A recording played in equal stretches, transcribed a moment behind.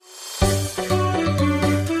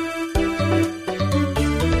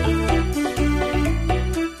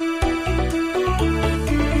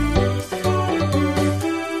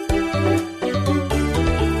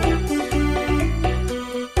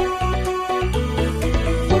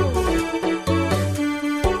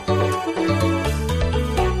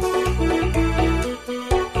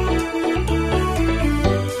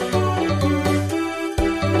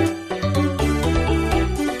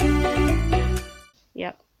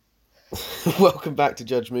Welcome back to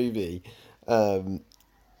Judge Movie. Um,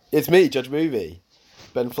 it's me, Judge Movie,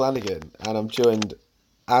 Ben Flanagan, and I'm joined,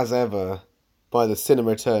 as ever, by the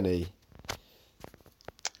cinema attorney.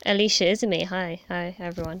 Alicia Izumi. Hi,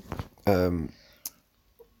 everyone. Um,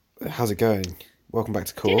 how's it going? Welcome back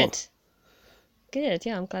to court. Good, good.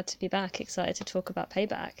 Yeah, I'm glad to be back. Excited to talk about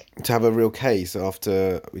Payback. To have a real case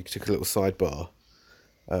after we took a little sidebar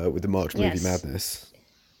with the March Movie Yes, Madness.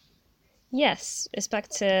 yes. It's back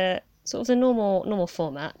to sort of the normal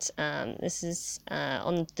format. This is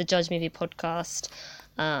on the Judge Movie podcast.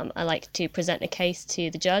 I like to present a case to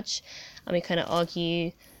the judge, and we kind of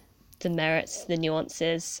argue the merits, the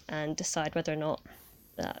nuances, and decide whether or not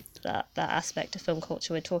that aspect of film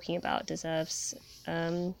culture we're talking about deserves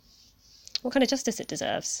what kind of justice it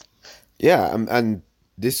deserves. Yeah, and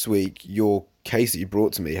this week, your case that you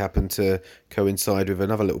brought to me happened to coincide with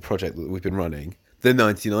another little project that we've been running, the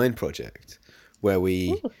 99 Project, where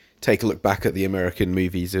we Ooh. take a look back at the American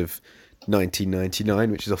movies of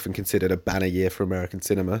 1999, which is often considered a banner year for American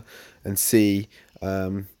cinema, and see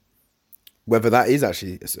whether that is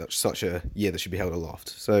actually such a year that should be held aloft.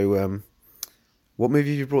 So, what movie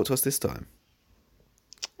have you brought to us this time?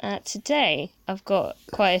 Today, I've got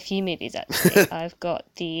quite a few movies actually. I've got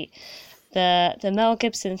the Mel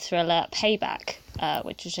Gibson thriller Payback,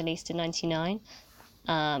 which was released in '99,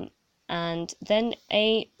 and then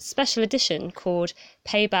a special edition called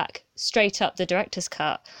Payback Straight Up the Director's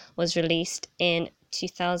Cut was released in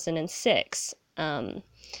 2006.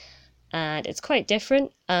 And it's quite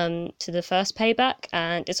different to the first Payback,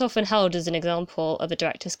 and it's often held as an example of a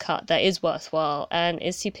director's cut that is worthwhile and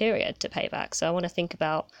is superior to Payback. So I want to think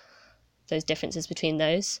about those differences between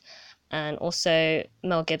those. And also,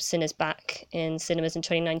 Mel Gibson is back in cinemas in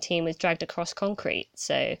 2019 with Dragged Across Concrete.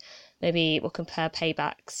 So maybe we'll compare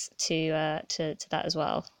Paybacks to that as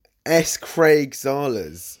well. S. Craig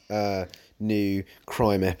Zala's new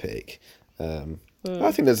crime epic. I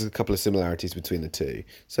Mm. think there's a couple of similarities between the two.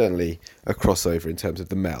 Certainly a crossover in terms of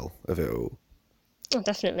the Mel of it all. Oh,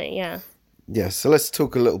 definitely, yeah. Yes, so let's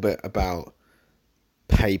talk a little bit about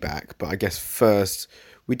Payback. But I guess first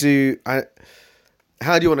we do.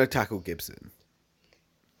 How do you want to tackle Gibson?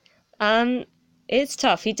 Um, it's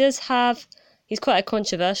tough. He's quite a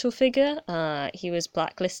controversial figure. He was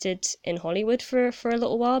blacklisted in Hollywood for a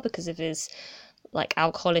little while because of his like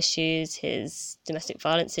alcohol issues, his domestic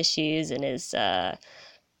violence issues, and his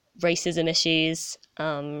racism issues.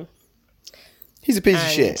 He's a piece of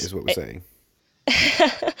shit, And is what we're saying.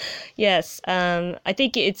 yes, I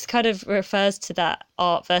think it's kind of refers to that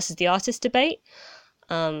art versus the artist debate.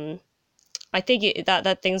 I think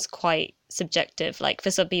that thing's quite subjective. Like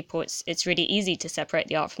for some people, it's really easy to separate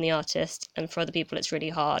the art from the artist, and for other people, it's really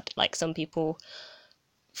hard. Like some people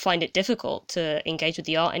find it difficult to engage with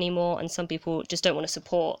the art anymore, and some people just don't want to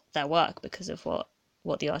support their work because of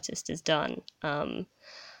what the artist has done.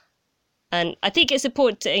 And I think it's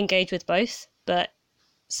important to engage with both, but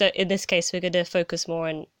so in this case, we're going to focus more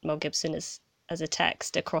on Mel Gibson as a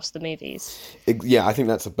text across the movies. Yeah, I think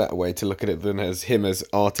that's a better way to look at it than as him as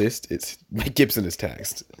artist. It's Gibson as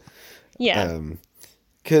text. Yeah,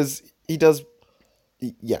 Because he does.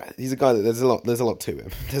 Yeah, he's a guy that there's a lot. There's a lot to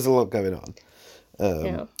him. There's a lot going on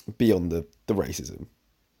yeah. beyond the racism.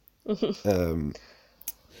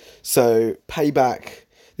 So Payback.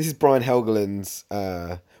 This is Brian Helgeland's.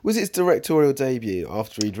 Was it his directorial debut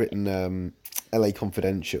after he'd written L.A.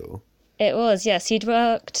 Confidential? It was, yes. He'd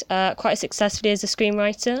worked quite successfully as a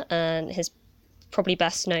screenwriter, and he's probably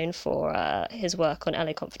best known for his work on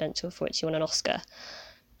LA Confidential, for which he won an Oscar.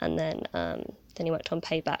 And then he worked on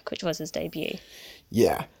Payback, which was his debut.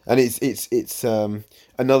 Yeah, and it's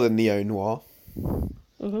another neo noir,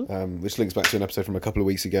 Hmm. which links back to an episode from a couple of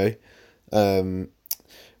weeks ago, um,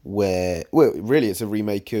 where really it's a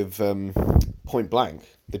remake of Point Blank,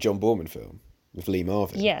 the John Borman film with Lee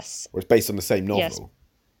Marvin, Yes, where it's based on the same yes, novel.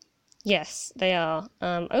 yes, they are.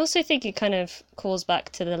 I also think it kind of calls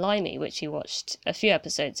back to The Limey, which you watched a few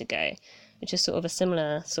episodes ago, which is sort of a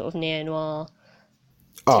similar sort of neo noir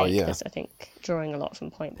Oh take. yeah, This, I think, drawing a lot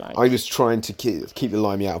from Point I Blank. was trying to keep the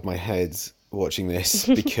limey out of my head watching this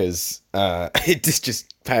because it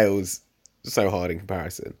just pales so hard in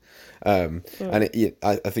comparison. And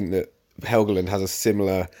I think that Helgeland has a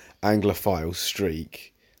similar Anglophile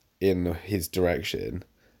streak in his direction,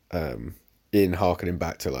 in harkening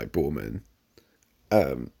back to like Borman.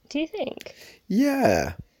 Do you think?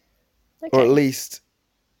 Yeah, or at Okay. least,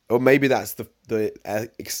 or maybe that's the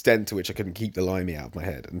extent to which I can keep the limey out of my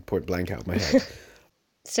head and Point Blank out of my head.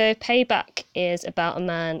 So Payback is about a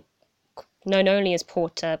man known only as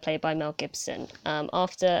Porter, played by Mel Gibson.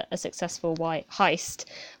 After a successful heist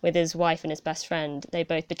with his wife and his best friend, they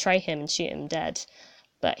both betray him and shoot him dead.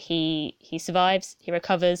 But he survives, he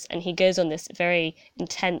recovers, and he goes on this very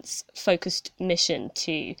intense, focused mission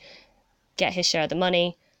to get his share of the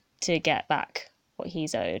money, to get back what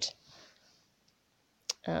he's owed.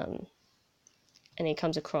 And he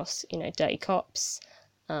comes across, dirty cops,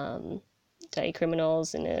 dirty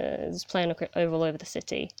criminals, and is playing all over the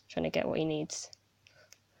city, trying to get what he needs.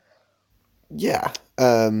 Yeah,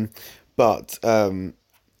 but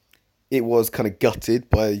it was kind of gutted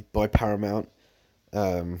by Paramount.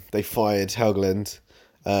 They fired Helgeland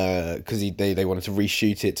because they wanted to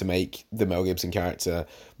reshoot it to make the Mel Gibson character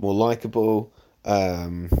more likable.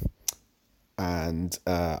 And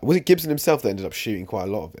was it Gibson himself that ended up shooting quite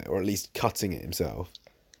a lot of it, or at least cutting it himself?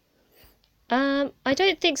 I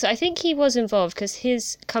don't think so. I think he was involved because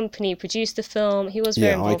his company produced the film. He was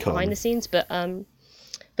very involved behind the scenes, but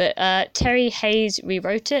Terry Hayes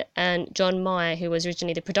rewrote it, and John Meyer, who was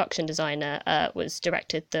originally the production designer, was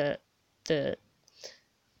directed the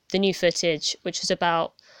new footage, which was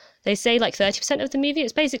about, they say, like 30% of the movie.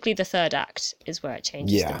 It's basically the third act is where it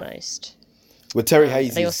changes the most. Well, Terry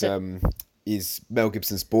Hayes is Mel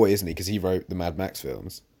Gibson's boy, isn't he? Because he wrote the Mad Max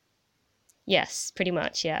films. Yes, pretty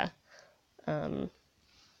much, yeah. They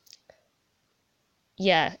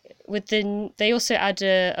also add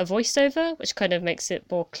a voiceover, which kind of makes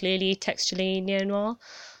it more clearly textually neo-noir.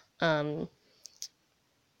 The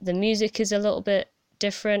music is a little bit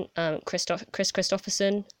different. Chris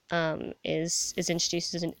Christopherson is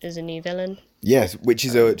introduced as a new villain. Yes, which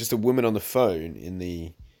is just a woman on the phone in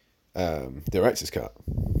the director's cut.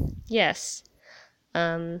 Yes,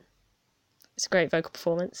 it's a great vocal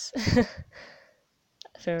performance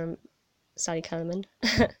from Sally Kellerman.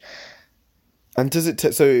 And does it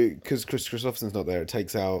because Chris Christopherson's not there, it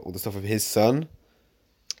takes out all the stuff of his son?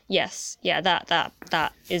 Yes, yeah,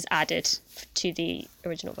 that is added to the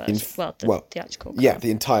original version. The theatrical. Yeah, the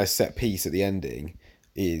entire set piece at the ending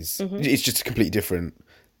is it's just a completely different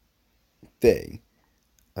thing.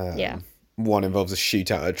 One involves a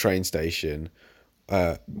shootout at a train station,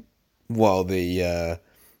 while the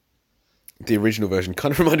original version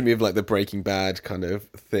kind of reminded me of like the Breaking Bad kind of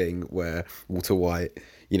thing where Walter White,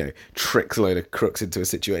 tricks a load of crooks into a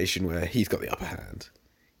situation where he's got the upper hand.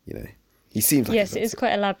 He seems like... Yes, it is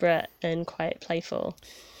quite elaborate and quite playful.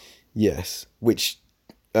 Yes, which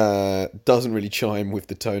doesn't really chime with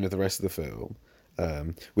the tone of the rest of the film,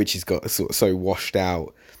 which has got sort of so washed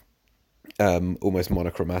out, almost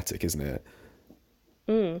monochromatic, isn't it?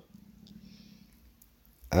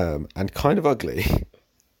 And kind of ugly.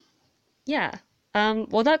 Yeah.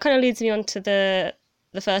 Well, that kind of leads me on to the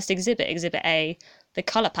first exhibit, Exhibit A, the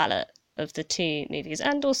colour palette of the two movies,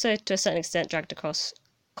 and also to a certain extent dragged across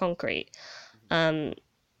concrete. So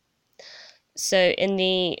in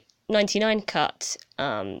the 99 cut,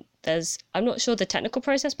 there's, I'm not sure the technical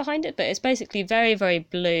process behind it, but it's basically very, very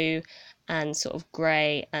blue and sort of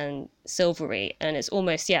grey and silvery, and it's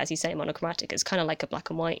almost, as you say, monochromatic. It's kind of like a black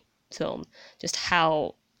and white film, just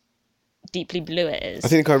how deeply blue it is. I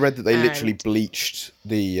think I read that they literally bleached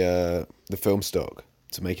the film stock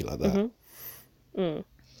to make it like that.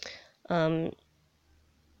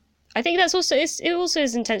 I think that's also, it also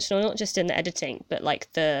is intentional, not just in the editing, but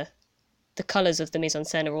like the colours of the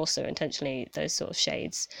mise-en-scène are also intentionally those sort of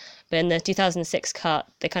shades. But in the 2006 cut,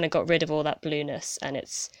 they kind of got rid of all that blueness, and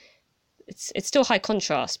it's still high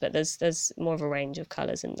contrast, but there's more of a range of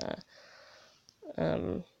colours in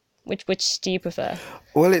there. Which do you prefer?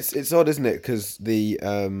 Well, it's odd, isn't it? Because the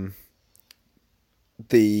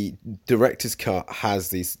director's cut has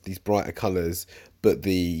these brighter colours, but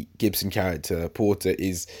the Gibson character Porter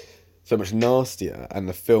is so much nastier, and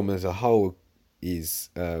the film as a whole is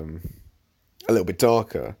a little bit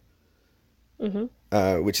darker,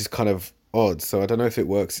 which is kind of odd. So I don't know if it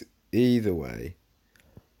works either way.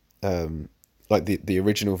 Like the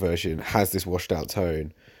original version has this washed out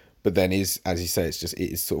tone, but then is, as you say, it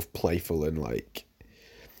is sort of playful, and like,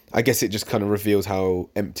 I guess it just kind of reveals how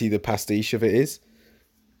empty the pastiche of it is.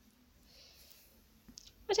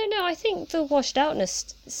 I don't know. I think the washed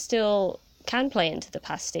outness still can play into the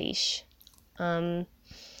pastiche, because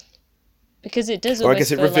it does. Or I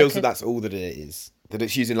guess it reveals that that's all that it is. That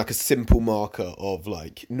it's using like a simple marker of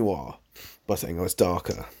like noir, by saying, "Oh, it's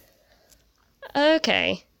darker."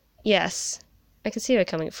 Okay. Yes, I can see where you're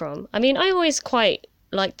coming from. I mean, I always quite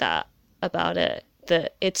like that about it.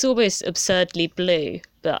 That it's almost absurdly blue,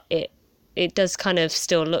 but it does kind of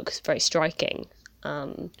still look very striking.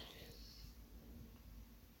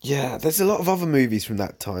 Yeah, there's a lot of other movies from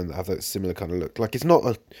that time that have that similar kind of look. Like, it's not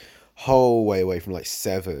a whole way away from like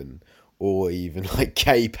Seven or even like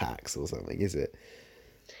K-Pax or something, is it?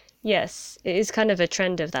 Yes, it is kind of a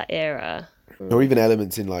trend of that era. Or even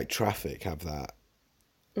elements in like Traffic have that.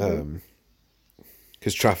 Hmm.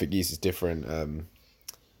 Because Traffic uses different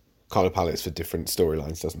color palettes for different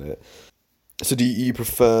storylines, doesn't it? So do you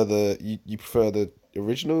prefer you prefer the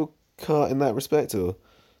original cut in that respect, or?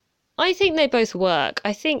 I think they both work.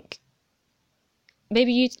 I think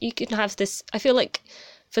maybe you can have this. I feel like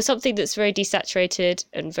for something that's very desaturated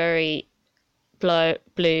and very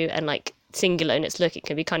blue and like singular in its look, it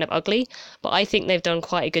can be kind of ugly. But I think they've done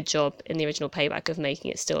quite a good job in the original Payback of making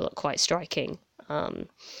it still look quite striking.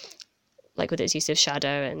 Like with its use of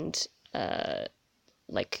shadow and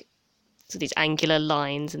like so these angular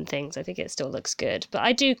lines and things. I think it still looks good. But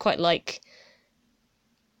I do quite like.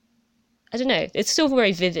 I don't know. It's still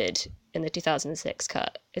very vivid in the 2006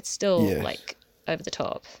 cut. It's still Yeah. like over the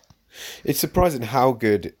top. It's surprising how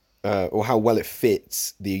good or how well it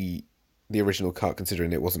fits the original cut,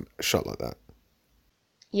 considering it wasn't shot like that.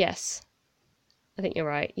 Yes, I think you're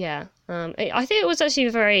right. Yeah. I think it was actually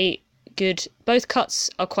very good. Both cuts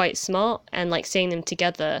are quite smart, and like seeing them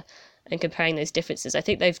together and comparing those differences, I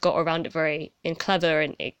think they've got around it very in clever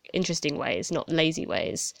and interesting ways, not lazy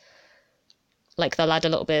ways. Like they'll add a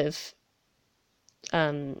little bit of,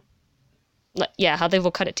 like yeah, how they've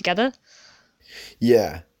all cut it together.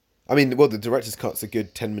 Yeah, I mean, well, the director's cut's a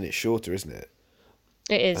good 10 minutes shorter, isn't it?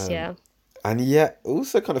 It is, yeah. And yet,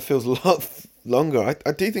 also kind of feels a lot longer.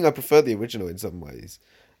 I do think I prefer the original in some ways.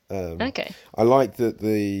 Okay. I like that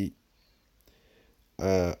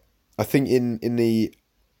I think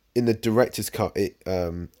in the director's cut, it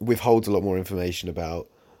withholds a lot more information about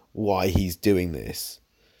why he's doing this.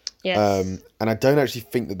 Yes. And I don't actually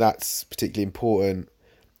think that that's particularly important.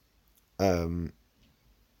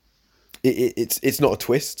 It's not a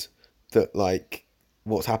twist that like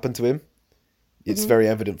what's happened to him. It's very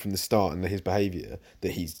evident from the start and his behaviour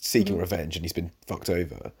that he's seeking revenge and he's been fucked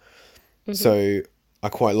over. So I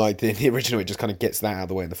quite like that in the original it just kind of gets that out of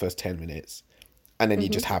the way in the first 10 minutes, and then you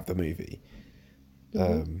just have the movie.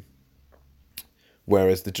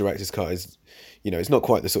 Whereas the director's cut is, it's not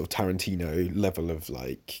quite the sort of Tarantino level of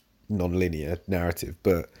like non-linear narrative,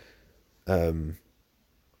 but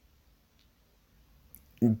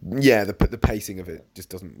yeah, the pacing of it just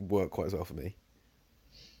doesn't work quite as well for me.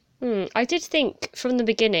 I did think from the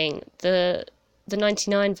beginning the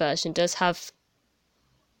 99 version does have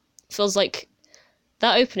feels like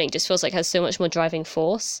that opening just feels like has so much more driving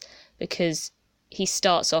force because he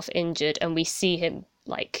starts off injured and we see him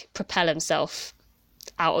like propel himself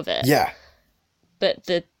out of it. Yeah, But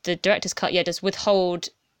the director's cut, yeah, does withhold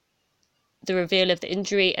the reveal of the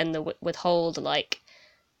injury and the withhold like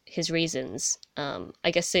his reasons.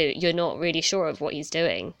 I guess so. You're not really sure of what he's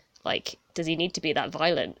doing. Like, does he need to be that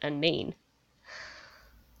violent and mean?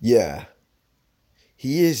 yeah,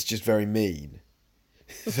 he is just very mean.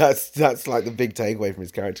 That's like the big takeaway from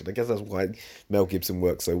his character. And I guess that's why Mel Gibson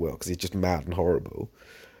works so well, because he's just mad and horrible.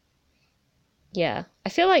 Yeah, I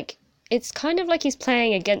feel like it's kind of like he's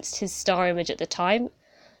playing against his star image at the time.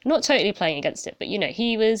 Not totally playing against it, but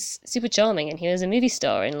he was super charming and he was a movie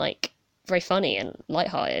star and like very funny and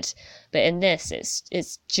lighthearted. But in this,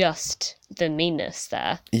 it's just the meanness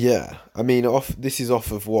there. Yeah, I mean, this is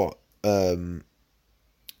off of what Braveheart.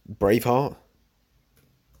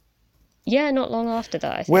 Yeah, not long after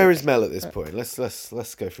that, I think. Where is Mel at this point?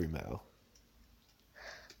 Let's go through Mel.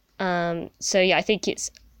 So yeah, I think it's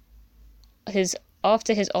his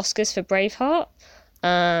after his Oscars for Braveheart.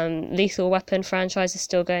 Lethal Weapon franchise is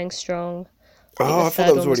still going strong. Oh, I thought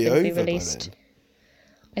that was already over by then.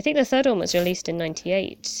 I think the third one was released in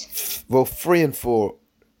 '98. Well, 3 and 4.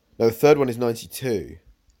 No, the third one is 92.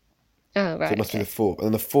 Oh right. So it must be the fourth.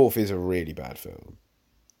 And the fourth is a really bad film.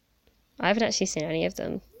 I haven't actually seen any of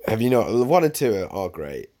them. Have you not? The 1 and 2 are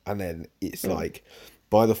great. And then it's like,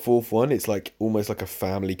 by the fourth one, it's like almost like a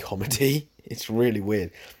family comedy. It's really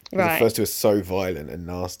weird. Right. The first two are so violent and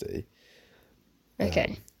nasty.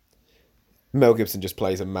 Okay. Mel Gibson just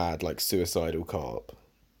plays a mad, like, suicidal cop.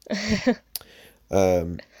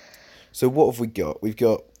 So what have we got? We've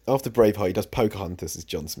got, after Braveheart, he does Pocahontas as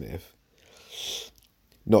John Smith.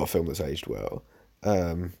 Not a film that's aged well.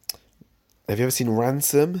 Have you ever seen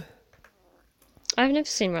Ransom? I've never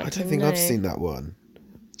seen Ransom. I don't think no. I've seen that one.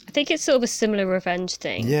 I think it's sort of a similar revenge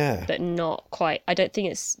thing. Yeah. But not quite. I don't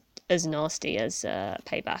think it's as nasty as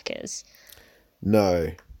Payback is.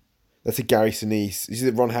 No. That's a Gary Sinise. You see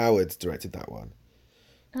that Ron Howard's directed that one.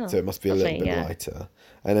 Oh, So it must be a lovely, little bit yeah. lighter.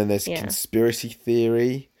 And then there's Yeah. Conspiracy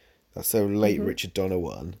Theory. That's a late Richard Donner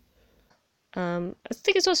one. I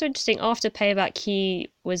think it's also interesting. After Payback,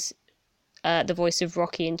 he was the voice of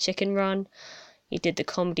Rocky in Chicken Run. He did the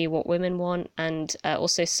comedy What Women Want, and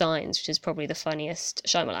also Signs, which is probably the funniest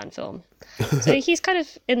Shyamalan film. So he's kind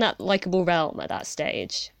of in that likable realm at that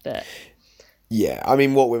stage. But Yeah, I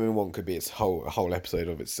mean, What Women Want could be its whole episode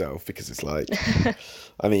of itself, because it's like,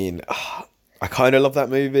 I mean, I kind of love that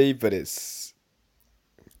movie, but it's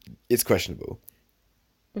questionable.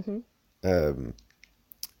 Um,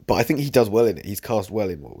 but I think he does well in it. He's cast well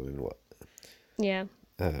in What Women Want. yeah,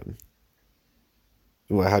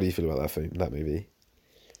 Well, how do you feel about that movie?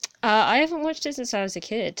 I haven't watched it since I was a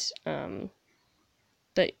kid.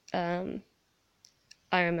 But I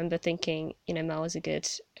remember thinking, Mel was a good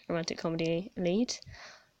romantic comedy lead.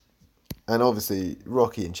 And obviously,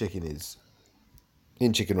 Rocky in Chicken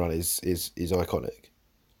Run is iconic.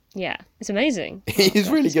 Yeah, it's amazing. Oh He's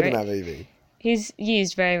God, really he's good in great. that movie. He's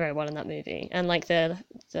used very, very well in that movie, and like the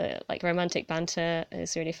like romantic banter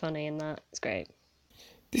is really funny in that. It's great.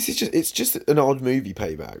 It's just an odd movie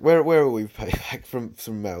payback. Where are we payback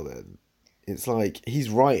from Mel then? It's like he's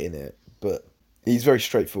right in it, but he's very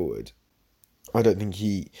straightforward. I think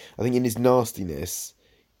in his nastiness,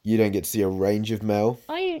 you don't get to see a range of Mel.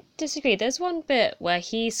 I disagree. There's one bit where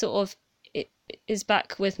he sort of is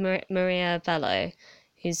back with Maria Bello,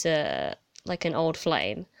 who's like an old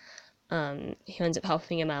flame, who ends up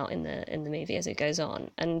helping him out in the movie as it goes on.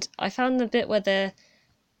 And I found the bit where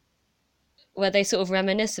they sort of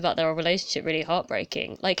reminisce about their relationship really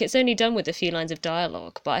heartbreaking. Like, it's only done with a few lines of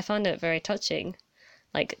dialogue, but I found it very touching,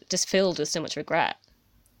 like just filled with so much regret.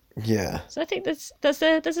 Yeah. So I think there's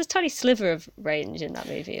a tiny sliver of range in that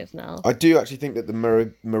movie of Mel. I do actually think that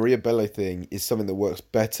the Maria Bello thing is something that works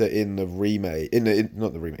better in the remake,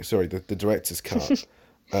 not the remake, sorry, the director's cut,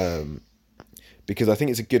 because I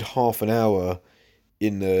think it's a good half an hour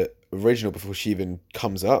in the original before she even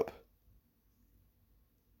comes up.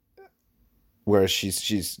 Whereas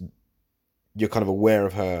you're kind of aware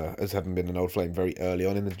of her as having been an old flame very early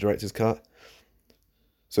on in the director's cut,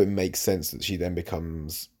 so it makes sense that she then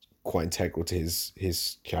becomes quite integral to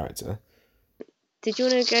his character. Did you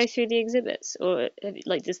want to go through the exhibits, or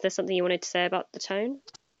is there something you wanted to say about the tone?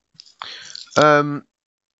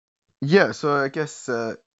 Yeah, so I guess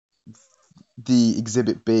the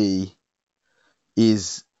exhibit B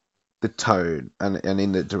is the tone, and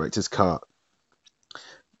in the director's cut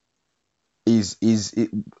is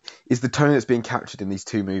the tone that's being captured in these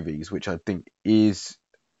two movies, which I think is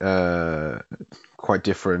quite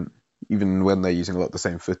different, even when they're using a lot of the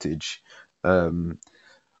same footage. How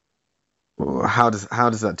does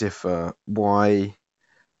that differ? Why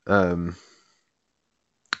does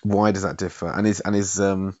that differ? And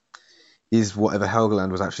is whatever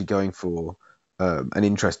Helgeland was actually going for an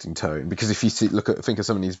interesting tone? Because if you think of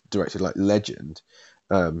someone who's directed like Legend,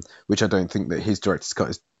 which I don't think that his director's cut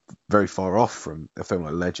is very far off from a film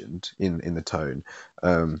like Legend in the tone.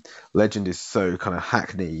 Legend is so kind of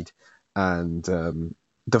hackneyed, and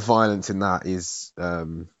the violence in that is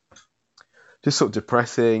just sort of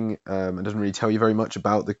depressing, and doesn't really tell you very much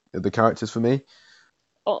about the characters for me.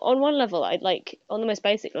 On one level, on the most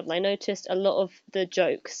basic level, I noticed a lot of the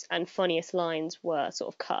jokes and funniest lines were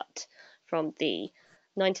sort of cut from the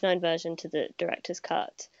 99 version to the director's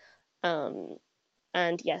cut.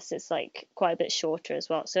 And yes, it's like quite a bit shorter as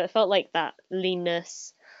well. So it felt like that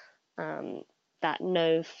leanness, that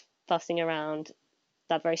no fussing around,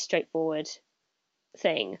 that very straightforward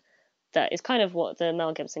thing that is kind of what the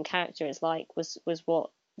Mel Gibson character is like, was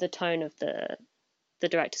what the tone of the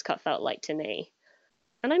director's cut felt like to me.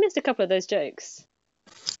 And I missed a couple of those jokes.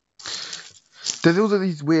 There's also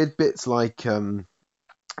these weird bits like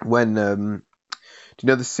when do you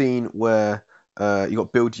know the scene where you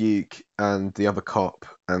got Bill Duke and the other cop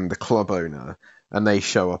and the club owner, and they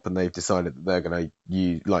show up and they've decided that they're going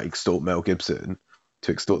to extort Mel Gibson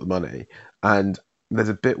to extort the money. And there's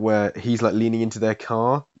a bit where he's like leaning into their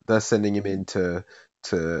car. They're sending him in to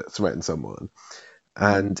threaten someone,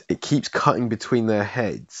 and it keeps cutting between their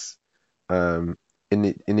heads. In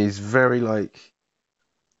his very like,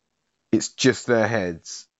 it's just their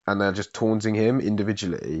heads, and they're just taunting him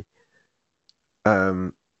individually.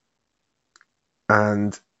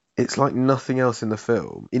 And it's like nothing else in the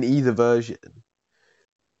film, in either version.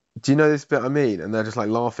 Do you know this bit I mean? And they're just like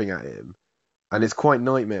laughing at him, and it's quite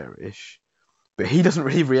nightmarish. But he doesn't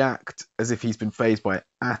really react as if he's been fazed by it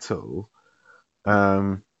at all.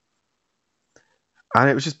 And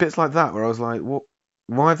it was just bits like that where I was like, "What?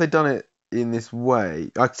 Why have they done it in this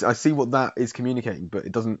way?" I see what that is communicating, but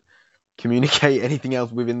it doesn't communicate anything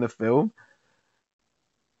else within the film.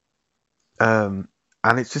 And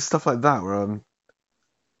it's just stuff like that where I'm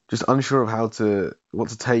just unsure of what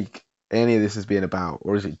to take any of this as being about,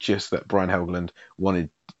 or is it just that Brian Helgeland wanted,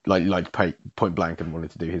 like point blank, and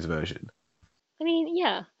wanted to do his version? I mean,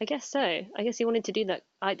 yeah, I guess so. I guess he wanted to do that.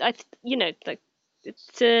 Like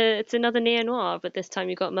it's another neo noir, but this time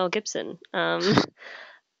you got Mel Gibson.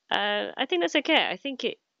 I think that's okay. I think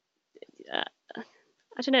it. Uh,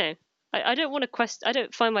 I don't know. I don't want to I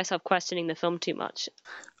don't find myself questioning the film too much.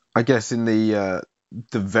 I guess in the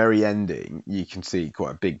very ending, you can see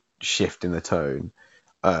quite a big shift in the tone.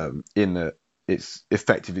 In that it's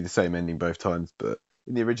effectively the same ending both times, but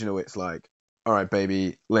in the original, it's like, "All right,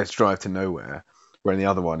 baby, let's drive to nowhere." Where in the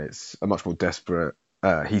other one, it's a much more desperate.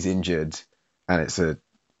 He's injured, and it's a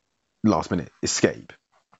last minute escape.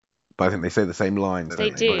 But I think they say the same lines, They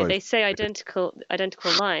don't they? do. Both. They say identical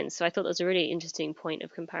lines. So I thought that was a really interesting point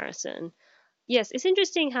of comparison. Yes, it's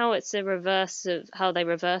interesting how it's a reverse of how they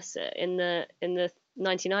reverse it in the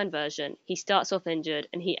 99 version. He starts off injured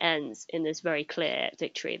and he ends in this very clear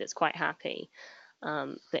victory that's quite happy.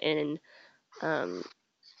 But in um,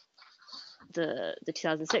 the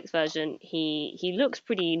 2006 version, he looks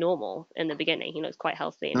pretty normal in the beginning. He looks quite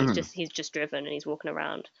healthy, and Mhm. he's just driven and he's walking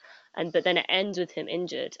around. And but then it ends with him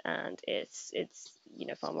injured, and it's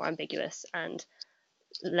far more ambiguous and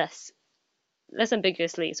less less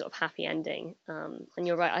ambiguously sort of happy ending. And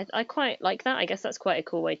you're right, I quite like that. I guess that's quite a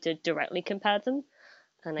cool way to directly compare them,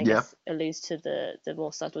 and I Yeah. guess alludes to the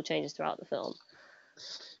more subtle changes throughout the film.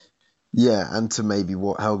 Yeah, and to maybe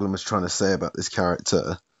what Helgeland was trying to say about this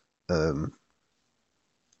character. Um,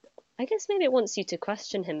 I guess maybe it wants you to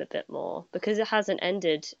question him a bit more because it hasn't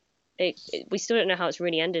ended. We still don't know how it's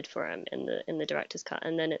really ended for him in the director's cut,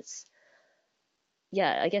 and then it's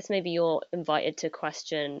yeah. I guess maybe you're invited to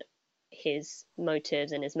question his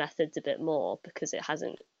motives and his methods a bit more because it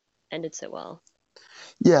hasn't ended so well.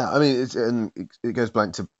 yeah, I mean, it goes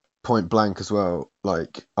blank to Point Blank as well.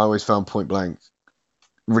 Like, I always found Point Blank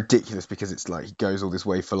ridiculous because it's like he goes all this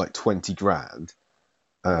way for like 20 grand,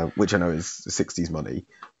 which I know is 60s money,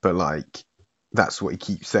 but like that's what he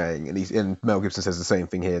keeps saying. And Mel Gibson says the same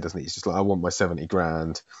thing here, doesn't he? He's just like, I want my 70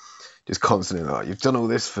 grand, just constantly like, you've done all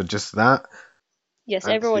this for just that. Yes,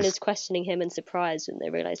 And it's everyone this, is questioning him and surprised when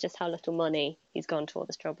they realize just how little money he's gone to all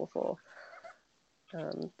this trouble for.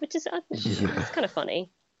 Which is yeah, it's kind of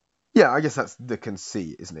funny. yeah, I guess that's the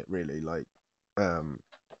conceit, isn't it? Really, like, um,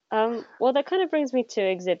 Well, that kind of brings me to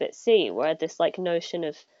Exhibit C, where this like notion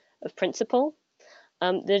of principle. The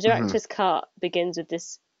mhm. director's cut begins with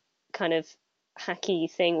this kind of hacky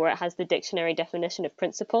thing where it has the dictionary definition of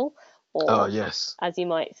principle, Oh or yes, as you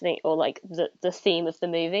might think, or like the theme of the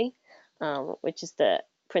movie, which is that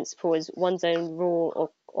principle is one's own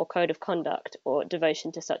rule or code of conduct or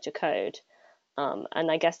devotion to such a code. And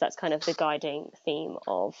I guess that's kind of the guiding theme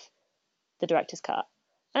of the director's cut,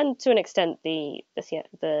 and to an extent the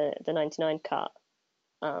 99 cut.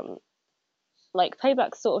 Um, like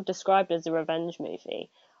Payback's sort of described as a revenge movie,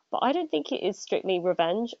 but I don't think it is strictly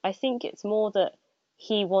revenge. I think it's more that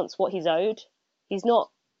he wants what he's owed. He's not.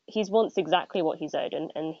 He wants exactly what he's owed,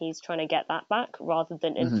 and he's trying to get that back rather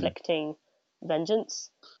than hmm inflicting vengeance.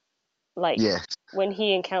 Like yeah, when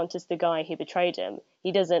he encounters the guy who betrayed him,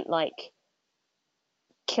 he doesn't like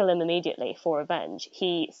kill him immediately for revenge.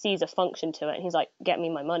 He sees a function to it and he's like, get me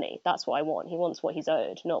my money. That's what I want. He wants what he's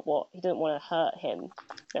owed, not what he doesn't want to hurt him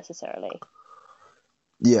necessarily.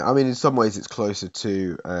 yeah. I mean, in some ways, it's closer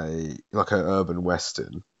to a like an urban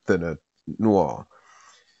western than a noir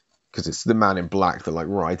because it's the man in black that like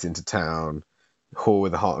rides into town, whore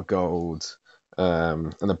with a heart of gold,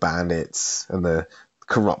 and the bandits and the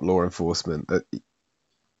corrupt law enforcement.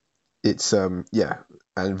 It's yeah,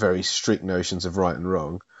 and very strict notions of right and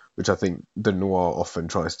wrong, which I think the noir often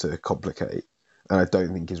tries to complicate, and I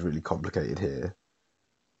don't think is really complicated here,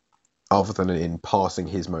 other than in passing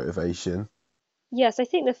his motivation. Yes, I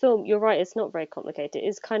think the film, you're right, it's not very complicated. It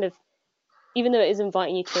is kind of, even though it is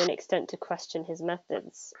inviting you to an extent to question his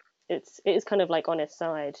methods, it is kind of like on his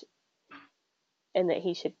side in that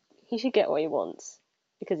he should get what he wants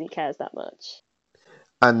because he cares that much.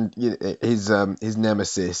 And you know, his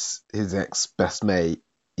nemesis, his ex best mate,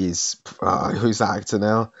 is who's that actor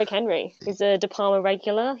now? Like Henry, he's a De Palma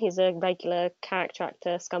regular. He's a regular character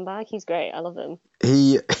actor scumbag. He's great. I love him.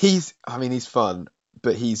 He's I mean he's fun,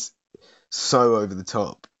 but he's so over the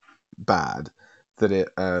top bad that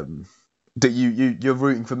you're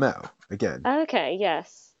rooting for Mel again. Okay,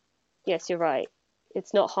 yes, yes, you're right.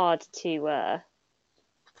 It's not hard to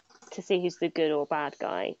see who's the good or bad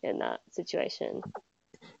guy in that situation.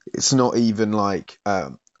 It's not even like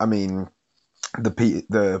I mean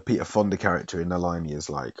the Peter Fonda character in The Limey is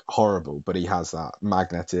like horrible, but he has that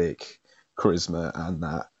magnetic charisma and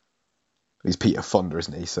that he's Peter Fonda,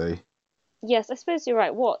 isn't he? So Yes, I suppose you're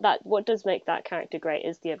right. What does make that character great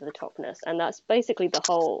is the over the topness, and that's basically the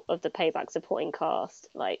whole of the Payback supporting cast.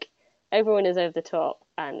 Like everyone is over the top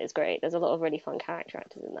and it's great. There's a lot of really fun character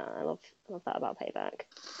actors in that. I love that about Payback.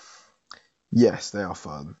 Yes, they are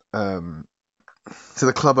fun. So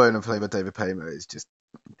the club owner played by David Paymer is just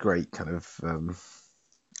great, kind of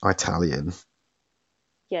Italian.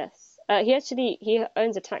 Yes. He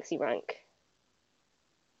owns a taxi rank.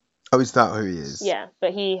 Oh, is that who he is? Yeah,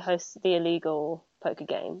 but he hosts the illegal poker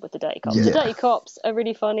game with the Dirty Cops. Yeah. The Dirty Cops are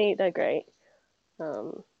really funny. They're great.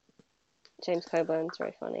 James Coburn's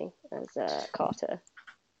very funny as Carter.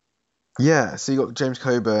 Yeah, so you got James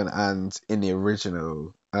Coburn, and in the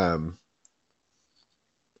original,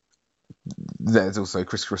 there's also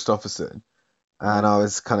Chris Christopherson. And I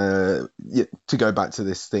was kind of, to go back to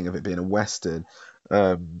this thing of it being a Western,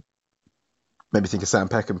 made me think of Sam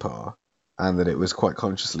Peckinpah, and that it was quite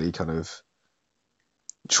consciously kind of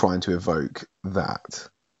trying to evoke that,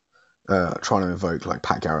 like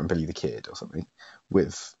Pat Garrett and Billy the Kid or something,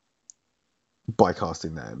 by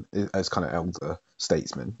casting them as kind of elder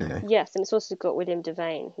statesmen. Yes, and it's also got William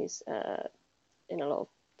Devane, who's in a lot of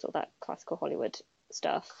sort of that classical Hollywood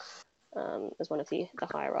stuff, as one of the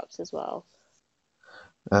higher ups as well.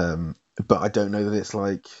 But I don't know that it's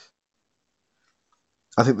like.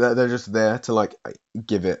 I think they're just there to like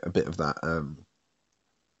give it a bit of that,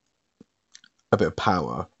 a bit of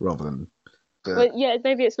power rather than. Well, yeah,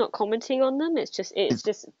 maybe it's not commenting on them. It's just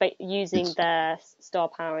using their star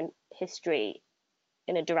power and history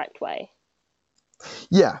in a direct way.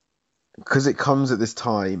 Yeah, because it comes at this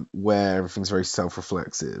time where everything's very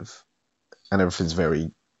self-reflexive and everything's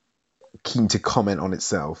very keen to comment on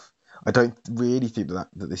itself. I don't really think that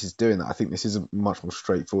this is doing that. I think this is a much more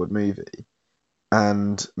straightforward movie,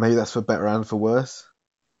 and maybe that's for better and for worse.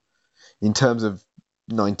 In terms of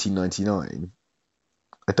 1999,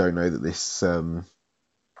 I don't know that this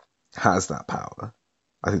has that power.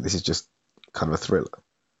 I think this is just kind of a thriller.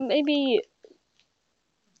 Maybe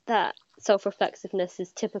that self-reflexiveness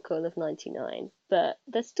is typical of 99, but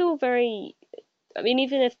they're still very. I mean,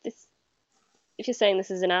 even if you're saying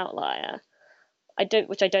this is an outlier,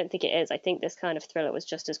 which I don't think it is. I think this kind of thriller was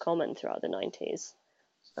just as common throughout the 90s.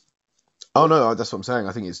 Oh no, that's what I'm saying.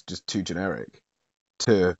 I think it's just too generic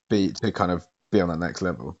to kind of be on that next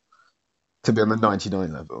level, to be on the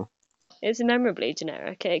 99 level. It's memorably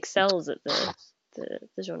generic. It excels at the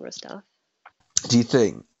genre stuff. Do you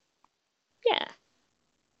think? Yeah.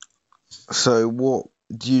 So, what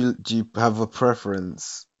do you have a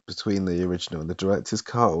preference between the original and the director's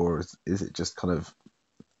cut, or is it just kind of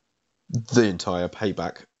the entire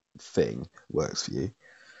Payback thing works for you?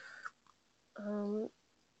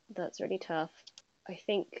 That's really tough. I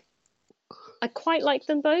think I quite like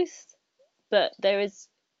them both, but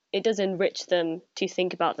it does enrich them to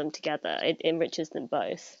think about them together. It enriches them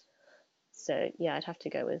both. So yeah, I'd have to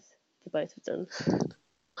go with the both of them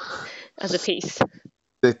as a piece.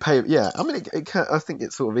 Yeah, I mean, I think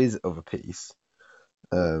it sort of is of a piece.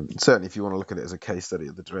 Certainly, if you want to look at it as a case study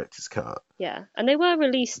of the director's cut. Yeah, and they were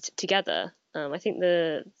released together. I think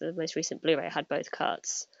the most recent Blu-ray had both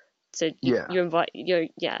cuts. So you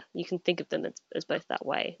can think of them as both that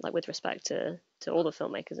way, like with respect to all the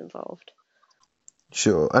filmmakers involved.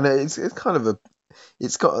 Sure, and it's kind of I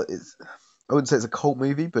wouldn't say it's a cult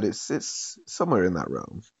movie, but it's somewhere in that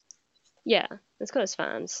realm. Yeah, it's got its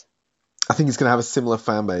fans. I think it's going to have a similar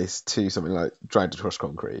fan base to something like Dragged Across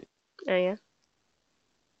Concrete. Oh yeah.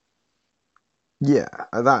 Yeah,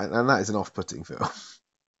 and that is an off-putting film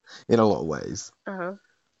in a lot of ways.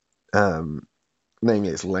 Namely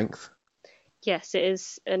its length. Yes, it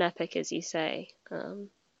is an epic, as you say. Over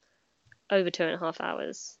 2.5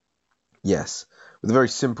 hours. Yes, with a very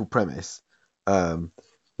simple premise,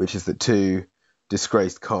 which is that two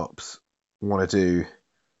disgraced cops want to do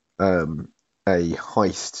a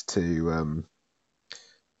heist to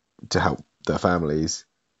help their families,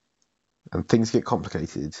 and things get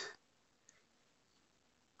complicated.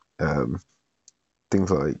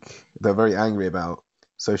 Things like they're very angry about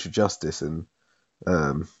social justice and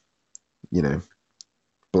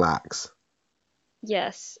blacks.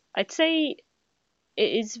 Yes, I'd say it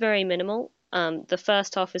is very minimal. The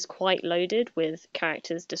first half is quite loaded with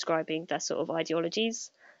characters describing their sort of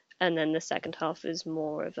ideologies, and then the second half is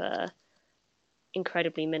more of a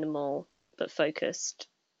incredibly minimal but focused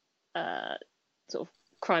sort of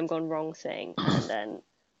crime gone wrong thing, and then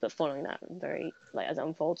but following that very as it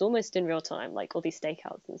unfolds almost in real time, like all these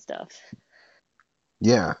stakeouts and stuff.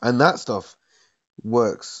 Yeah, and that stuff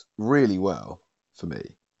works really well for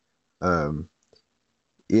me.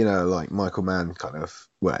 Like Michael Mann kind of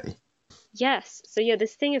way. Yes. So yeah,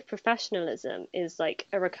 this thing of professionalism is like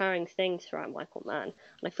a recurring thing throughout Michael Mann, and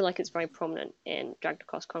I feel like it's very prominent in Dragged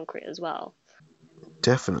Across Concrete as well.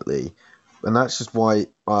 Definitely. and that's just why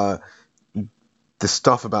the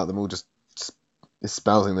stuff about them all just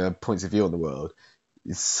espousing their points of view on the world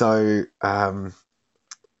is so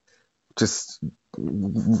just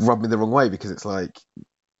rubbed me the wrong way, because it's like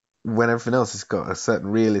when everything else has got a certain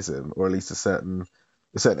realism, or at least a certain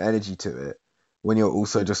energy to it, when you're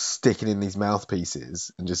also just sticking in these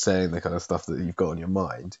mouthpieces and just saying the kind of stuff that you've got on your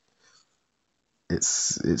mind,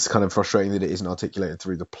 it's kind of frustrating that it isn't articulated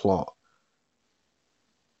through the plot.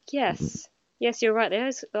 Yes. Yes, you're right.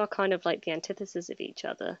 They are kind of like the antithesis of each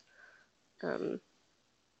other. Um,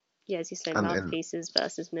 yeah, as you say, and mouthpieces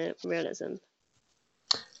versus realism.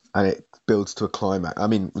 and it builds to a climax. I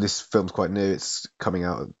mean, this film's quite new. It's coming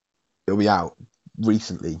out. It'll be out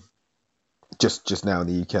recently, just now in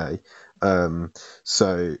the UK.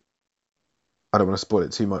 So I don't want to spoil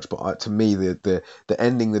it too much, but to me, the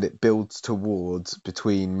ending that it builds towards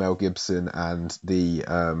between Mel Gibson and the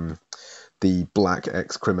black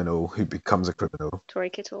ex-criminal who becomes a criminal, Tory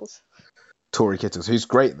Kittles. Tory Kittles, who's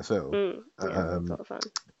great in the film. Yeah, a lot of fun.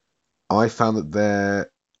 I found that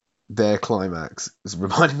their climax has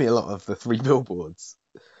reminded me a lot of the Three Billboards,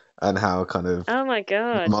 and how kind of Oh my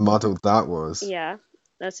God. muddled that was. Yeah,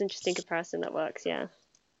 that's an interesting comparison. That works. Yeah.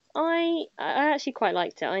 I actually quite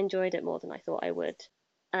liked it. I enjoyed it more than I thought I would,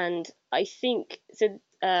 and I think so.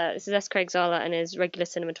 This is S. Craig Zala and his regular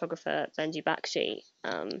cinematographer Benji Bakshi,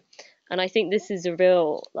 and I think this is a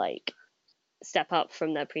real like step up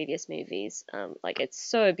from their previous movies. Like it's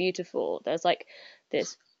so beautiful. There's like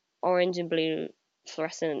this orange and blue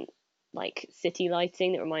fluorescent like city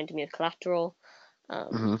lighting that reminded me of Collateral. Um,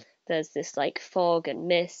 Hmm. there's this like fog and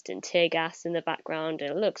mist and tear gas in the background,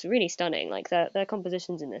 and it looks really stunning. Like their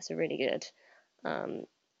compositions in this are really good, um,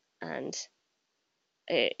 and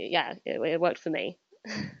it worked for me.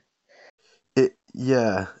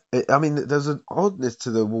 Yeah. I mean, there's an oddness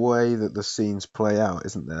to the way that the scenes play out,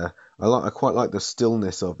 isn't there? I quite like the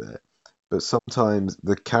stillness of it, but sometimes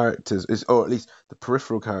the characters or at least the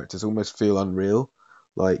peripheral characters, almost feel unreal,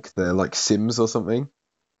 like they're like Sims or something,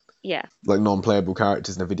 Yeah. like non-playable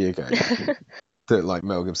characters in a video game that like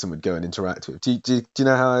Mel Gibson would go and interact with. Do you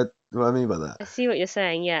know what I mean by that? I see what you're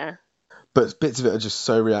saying. Yeah. But bits of it are just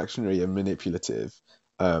so reactionary and manipulative.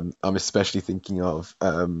 I'm especially thinking of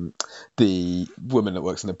the woman that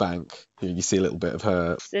works in a bank, who you see a little bit of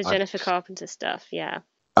her. The Jennifer Carpenter stuff. Yeah.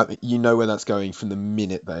 I mean, you know where that's going from the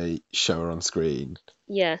minute they show her on screen.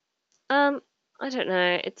 Yeah. Um, I don't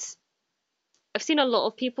know. I've seen a lot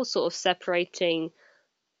of people sort of separating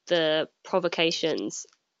the provocations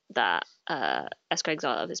that S. Craig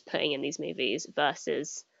Zalov is putting in these movies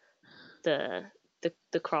versus the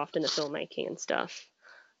the craft and the filmmaking and stuff.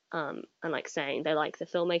 And like saying they like the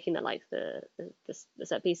filmmaking, they like the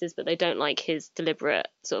set pieces, but they don't like his deliberate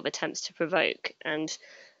sort of attempts to provoke. And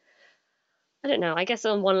I don't know. I guess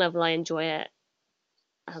on one level I enjoy it.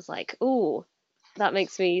 I was like, oh, that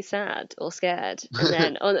makes me sad or scared. And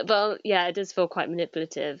then but yeah, it does feel quite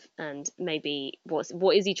manipulative. And maybe what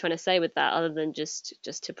is he trying to say with that, other than just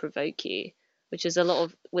to provoke you, which is a lot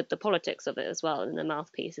of with the politics of it as well, and the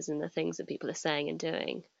mouthpieces and the things that people are saying and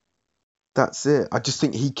doing. That's it. I just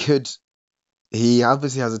think he could. He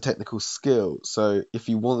obviously has a technical skill, so if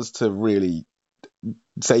he wants to really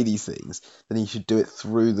say these things, then he should do it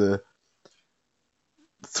through the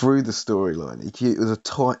storyline. It was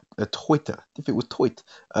a Twitter. If it was Toit,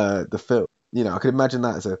 the film, I could imagine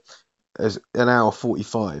that as an hour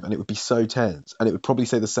 45, and it would be so tense, and it would probably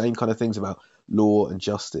say the same kind of things about law and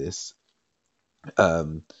justice.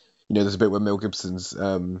 There's a bit where Mel Gibson's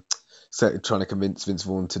trying to convince Vince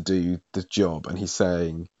Vaughn to do the job, and he's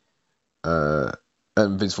saying,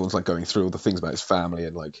 and Vince Vaughn's like going through all the things about his family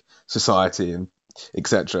and like society and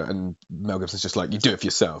etc. And Mel Gibson's just like, you do it for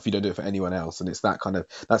yourself, you don't do it for anyone else. And it's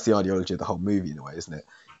that's the ideology of the whole movie in a way, isn't it?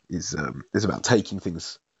 Is about taking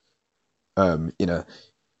things in a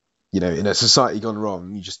society gone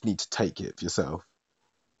wrong. You just need to take it for yourself.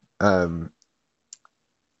 Um,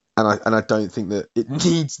 and I don't think that it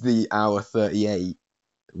needs the hour 38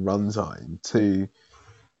 runtime to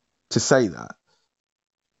say that.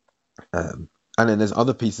 And then there's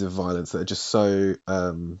other pieces of violence that are just so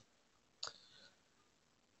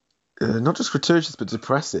not just gratuitous but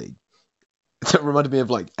depressing. That reminded me of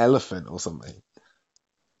like Elephant or something,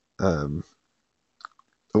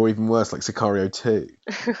 or even worse, like Sicario 2.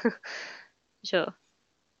 Sure.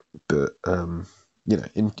 But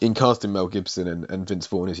in casting Mel Gibson and Vince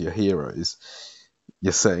Vaughn as your heroes,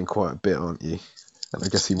 you're saying quite a bit, aren't you? And I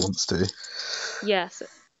guess he wants to. Yes.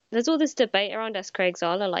 There's all this debate around S. Craig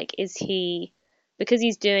Zala. Like, is he, because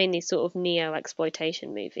he's doing these sort of neo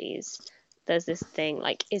exploitation movies, there's this thing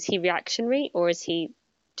like, is he reactionary or is he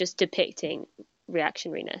just depicting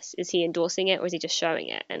reactionariness? Is he endorsing it, or is he just showing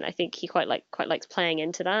it? And I think he quite likes playing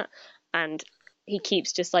into that, and he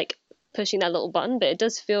keeps just like pushing that little button, but it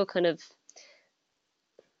does feel kind of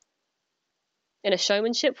in a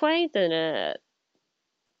showmanship way than an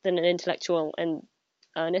intellectual and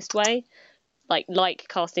earnest way. Like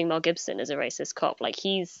casting Mel Gibson as a racist cop. Like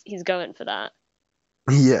he's going for that.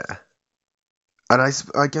 Yeah, and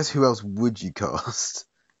I guess who else would you cast?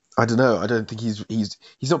 I don't know. I don't think he's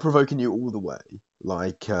not provoking you all the way.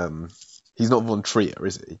 Like he's not Von Trier,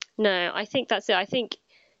 is he? No, I think that's it. I think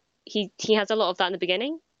he has a lot of that in the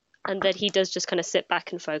beginning, and then he does just kind of sit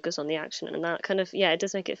back and focus on the action, and that kind of, yeah, it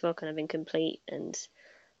does make it feel kind of incomplete and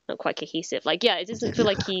not quite cohesive. Like, yeah, it doesn't feel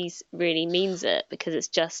like he's really means it, because it's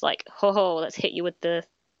just like, ho, let's hit you with this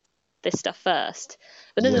stuff first,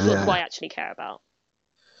 but then there's what I actually care about.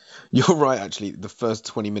 You're right. Actually, the first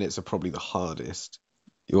 20 minutes are probably the hardest.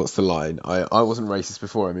 What's the line? I wasn't racist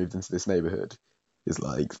before I moved into this neighborhood. Is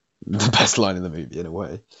like the best line in the movie in a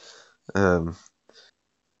way.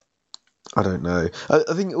 I don't know.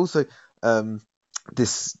 I think also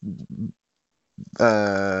this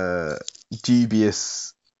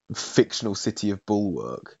dubious fictional city of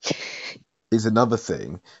Bulwark is another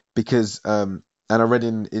thing, because and I read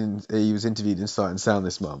in he was interviewed in Sight and Sound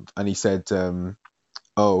this month, and he said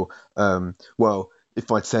well,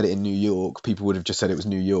 if I'd said it in New York, people would have just said it was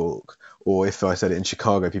New York, or if I said it in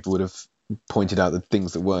Chicago, people would have pointed out the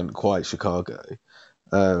things that weren't quite Chicago.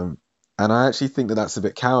 And I actually think that that's a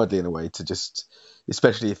bit cowardly in a way, to just,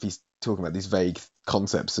 especially if he's talking about these vague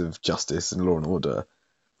concepts of justice and law and order,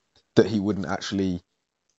 that he wouldn't actually,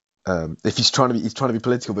 if he's trying to be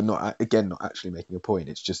political, but not actually making a point.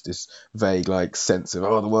 It's just this vague like sense of,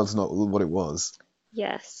 the world's not what it was.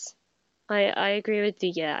 Yes, I agree with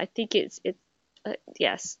you. Yeah, I think it's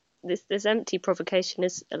yes, this empty provocation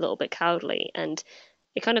is a little bit cowardly, and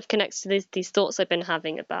it kind of connects to these thoughts I've been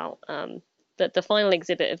having about the final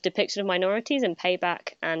exhibit of depiction of minorities in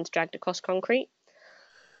Payback and Dragged Across Concrete.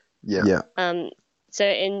 Yeah. So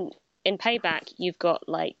in Payback, you've got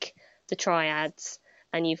like the triads,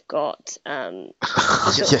 and you've got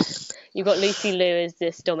you've got Lucy Liu as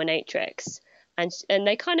this dominatrix, and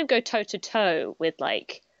they kind of go toe to toe with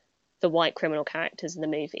like the white criminal characters in the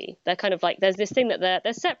movie. They're kind of like, there's this thing that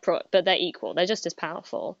they're separate, but they're equal. They're just as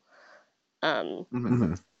powerful.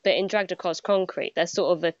 Mm-hmm. But in Dragged Across Concrete, there's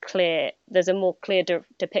sort of there's a more clear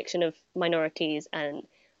depiction of minorities and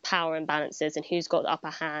power imbalances, and who's got the upper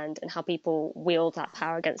hand, and how people wield that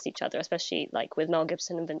power against each other, especially like with Mel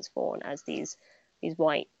Gibson and Vince Vaughn as these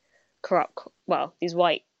white these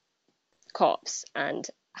white cops, and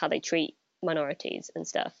how they treat minorities and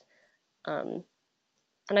stuff.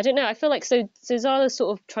 And I don't know, I feel like so Zala's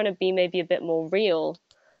sort of trying to be maybe a bit more real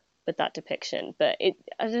with that depiction, but I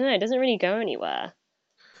don't know, it doesn't really go anywhere.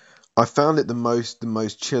 I found it the most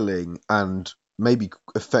chilling and maybe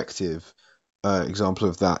effective example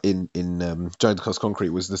of that in Dragged Across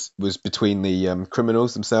Concrete was between the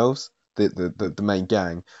criminals themselves, the main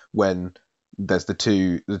gang, when there's the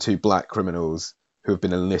two black criminals who have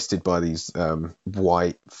been enlisted by these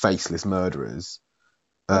white faceless murderers.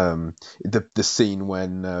 The scene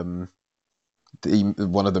when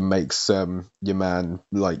one of them makes your man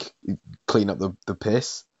like clean up the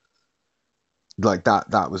piss, like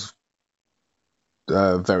that was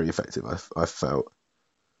very effective. I felt,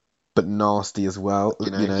 but nasty as well.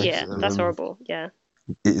 Yeah, that's horrible. Yeah,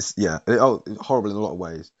 it's horrible in a lot of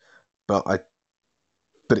ways, but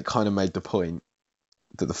it kind of made the point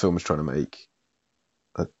that the film was trying to make.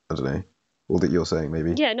 I don't know, or that you're saying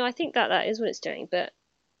maybe. Yeah, no, I think that is what it's doing, but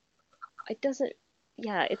it doesn't.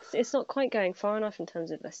 Yeah, it's not quite going far enough in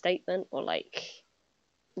terms of a statement or like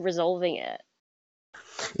resolving it.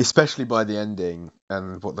 Especially by the ending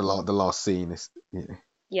and what the last scene is.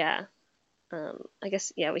 Yeah. I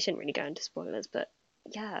guess, yeah, we shouldn't really go into spoilers, but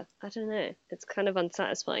yeah, I don't know. It's kind of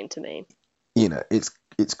unsatisfying to me.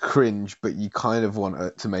 It's cringe, but you kind of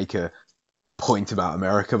want to make a point about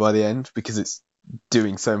America by the end, because it's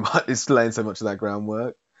doing so much, it's laying so much of that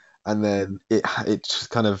groundwork, and then it just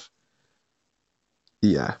kind of,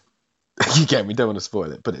 yeah. Again, we don't want to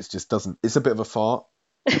spoil it, but it just doesn't. It's a bit of a fart.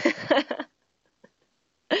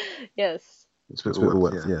 Yes. It's a bit of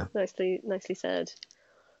work, yeah. Nicely said.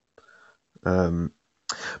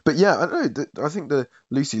 But yeah, I don't know. I think the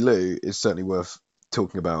Lucy Liu is certainly worth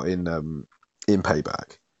talking about in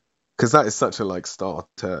Payback, because that is such a like star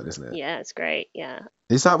turn, isn't it? Yeah, it's great. Yeah.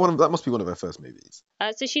 Is that that must be one of her first movies?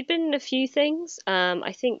 So she'd been in a few things.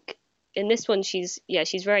 I think in this one she's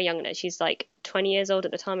very young in it. She's like 20 years old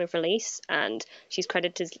at the time of release, and she's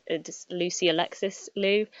credited as Lucy Alexis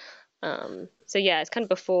Liu. So yeah, it's kind of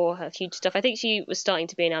before her future stuff. I think she was starting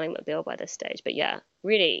to be an Ally McBeal by this stage, but yeah,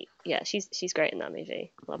 really, yeah, she's great in that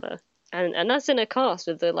movie. Love her, and that's in a cast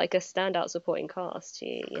with a standout supporting cast.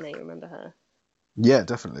 You remember her. Yeah,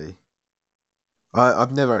 definitely.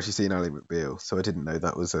 I've never actually seen Ally McBeal, so I didn't know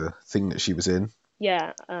that was a thing that she was in.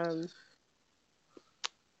 Yeah, I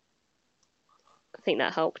think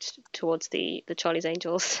that helped towards the Charlie's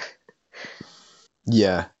Angels.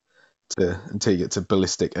 Yeah, until you get to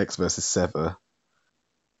Ballistic X versus Sever.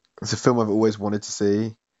 It's a film I've always wanted to see.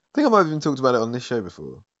 I think I might have even talked about it on this show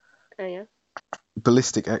before. Oh yeah.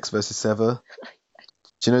 Ballistic X versus Sever.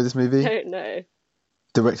 Do you know this movie? Don't know.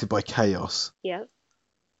 Directed by Chaos. Yeah,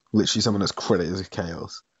 Literally someone that's credited as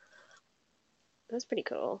Chaos. that's pretty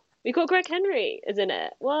cool. We got Greg Henry, isn't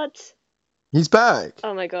it? What? He's back.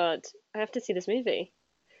 Oh my god, I have to see this movie.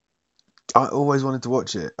 I always wanted to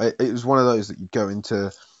watch it. It was one of those that you go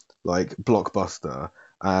into like Blockbuster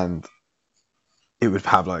and it would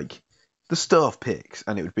have like the staff picks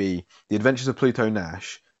and it would be The Adventures of Pluto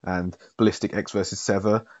Nash and Ballistic X versus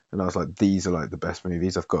Sever, and I was like, these are like the best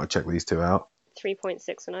movies. I've got to check these two out.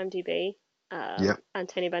 3.6 on IMDb. Yep.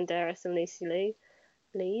 Antonio Banderas and Lucy Liu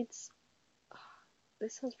leads.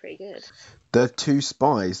 This sounds pretty good. They're two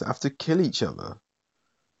spies that have to kill each other,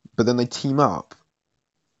 but then they team up.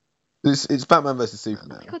 It's Batman versus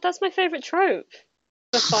Superman. God, that's my favorite trope.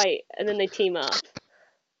 The fight and then they team up.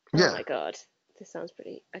 Yeah. Oh my god, this sounds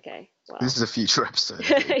pretty okay. Wow. This is a future episode.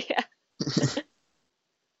 Yeah.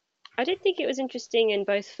 I did think it was interesting in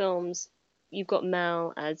both films. You've got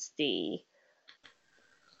Mal as the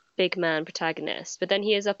big man protagonist, but then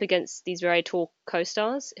he is up against these very tall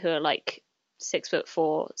co-stars who are like 6'4",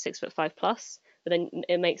 6'5" plus. But then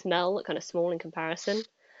it makes Mel look kind of small in comparison.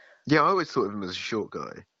 Yeah, I always thought of him as a short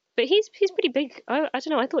guy. But he's pretty big. I don't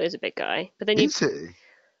know. I thought he was a big guy. But then Is he?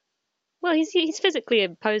 well, he's physically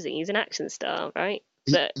imposing. He's an action star, right?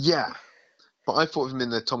 But Yeah, but I thought of him in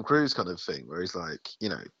the Tom Cruise kind of thing, where he's like,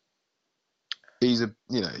 he's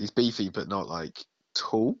beefy but not like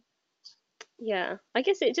tall. yeah, I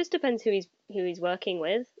guess it just depends who he's working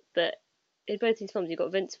with. But in both these films, you've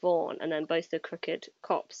got Vince Vaughn, and then both the crooked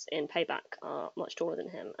cops in Payback are much taller than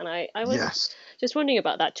him. And I was just wondering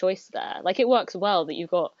about that choice there. Like, it works well that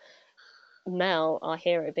you've got Mel, our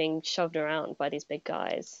hero, being shoved around by these big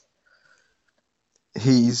guys.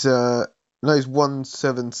 He's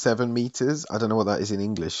 177 meters. I don't know what that is in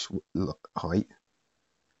English height,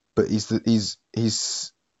 but he's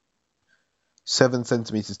 7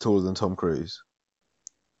 centimeters taller than Tom Cruise.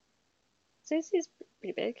 So he's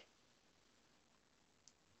pretty big.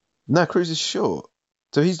 No, Cruise is short,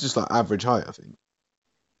 so he's just like average height, I think.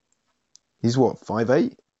 He's what,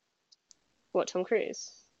 5'8"? What, Tom Cruise?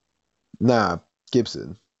 Nah,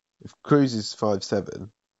 Gibson. If Cruise is 5'7",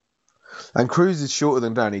 and Cruise is shorter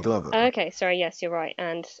than Danny Glover. Okay, sorry. Yes, you're right.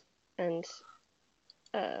 And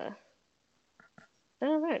oh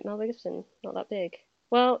right, Mel Gibson, not that big.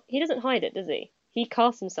 Well, he doesn't hide it, does he? He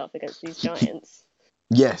casts himself against these giants.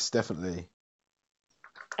 Yes, definitely.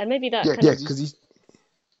 And maybe that because he's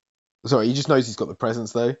sorry, he just knows he's got the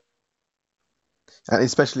presence though. And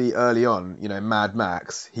especially early on, Mad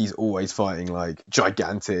Max, he's always fighting like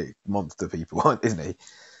gigantic monster people, isn't he?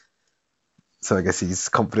 So I guess he's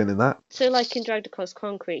confident in that. So like in Dragged Across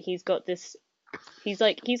Concrete, he's got this. He's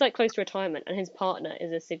like close to retirement, and his partner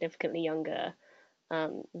is a significantly younger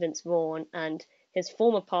Vince Vaughn, and his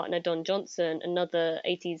former partner Don Johnson, another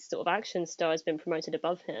 80s sort of action star, has been promoted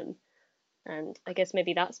above him. And I guess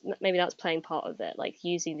maybe that's playing part of it, like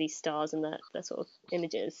using these stars and their sort of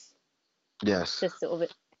images. Yes. To sort of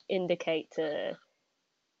indicate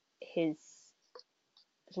his,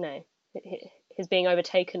 I don't know, his being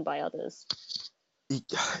overtaken by others.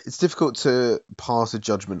 It's difficult to pass a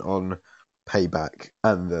judgment on Payback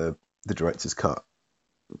and the director's cut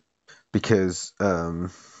because I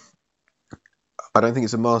don't think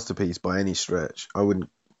it's a masterpiece by any stretch. I wouldn't.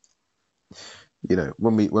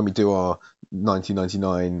 When we do our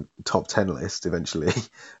 1999 top 10 list eventually,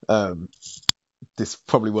 this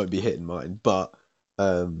probably won't be hitting mine, but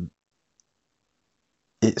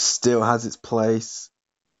it still has its place.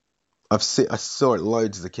 I saw it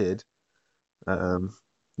loads as a kid.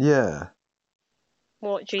 Yeah.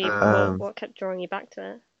 What kept drawing you back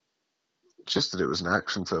to it? Just that it was an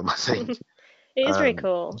action film, I think. It is very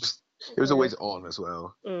cool. It was always on as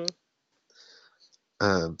well. Mm.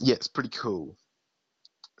 Yeah, it's pretty cool.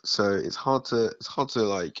 So it's hard to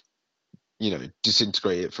like,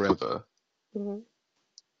 disintegrate it forever. Mm-hmm.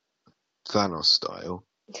 Thanos style.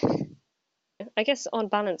 I guess on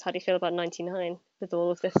balance, how do you feel about 99 with all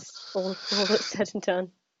of this, all that's said and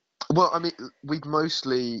done? Well, I mean, we've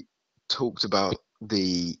mostly talked about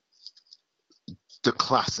the the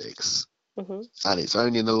classics, Hmm. and it's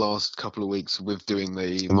only in the last couple of weeks with doing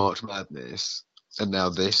the March Madness, and now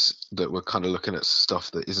this, that we're kind of looking at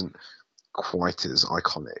stuff that isn't quite as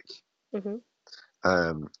iconic. Hmm.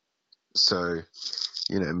 So,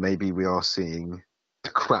 maybe we are seeing the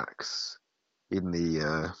cracks in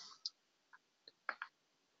the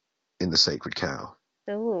Sacred Cow.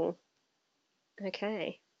 Oh,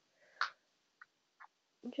 okay.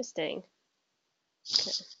 Interesting.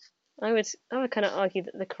 Okay. I would kind of argue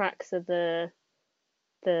that the cracks are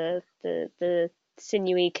the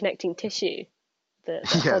sinewy connecting tissue that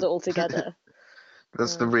Yeah, hold it all together.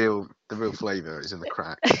 that's Um, the real flavour is in the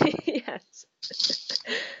cracks. yes.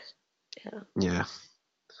 Yeah. Yeah.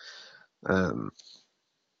 Um,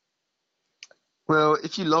 well,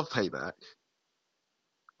 if you love Payback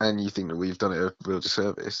and you think that we've done it a real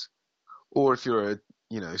disservice, or if you're a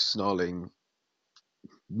snarling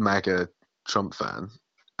MAGA Trump fan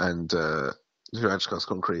and Who Edgecast Cast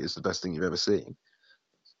Concrete is the best thing you've ever seen,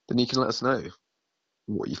 then you can let us know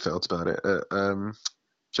what you felt about it at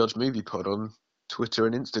Judge Movie Pod on Twitter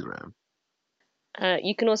and Instagram.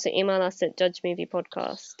 You can also email us at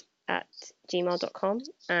judgemoviepodcast@gmail.com,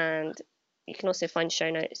 and you can also find show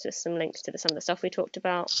notes with some links to some of the stuff we talked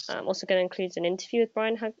about. I'm also going to include an interview with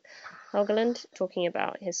Brian Helgeland talking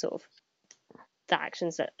about his sort of the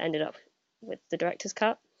actions that ended up with the director's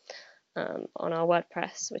cut on our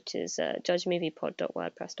WordPress, which is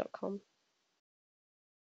judgemoviepod.wordpress.com.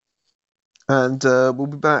 And we'll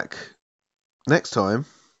be back next time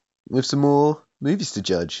with some more movies to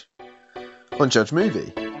judge on Judge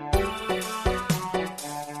Movie.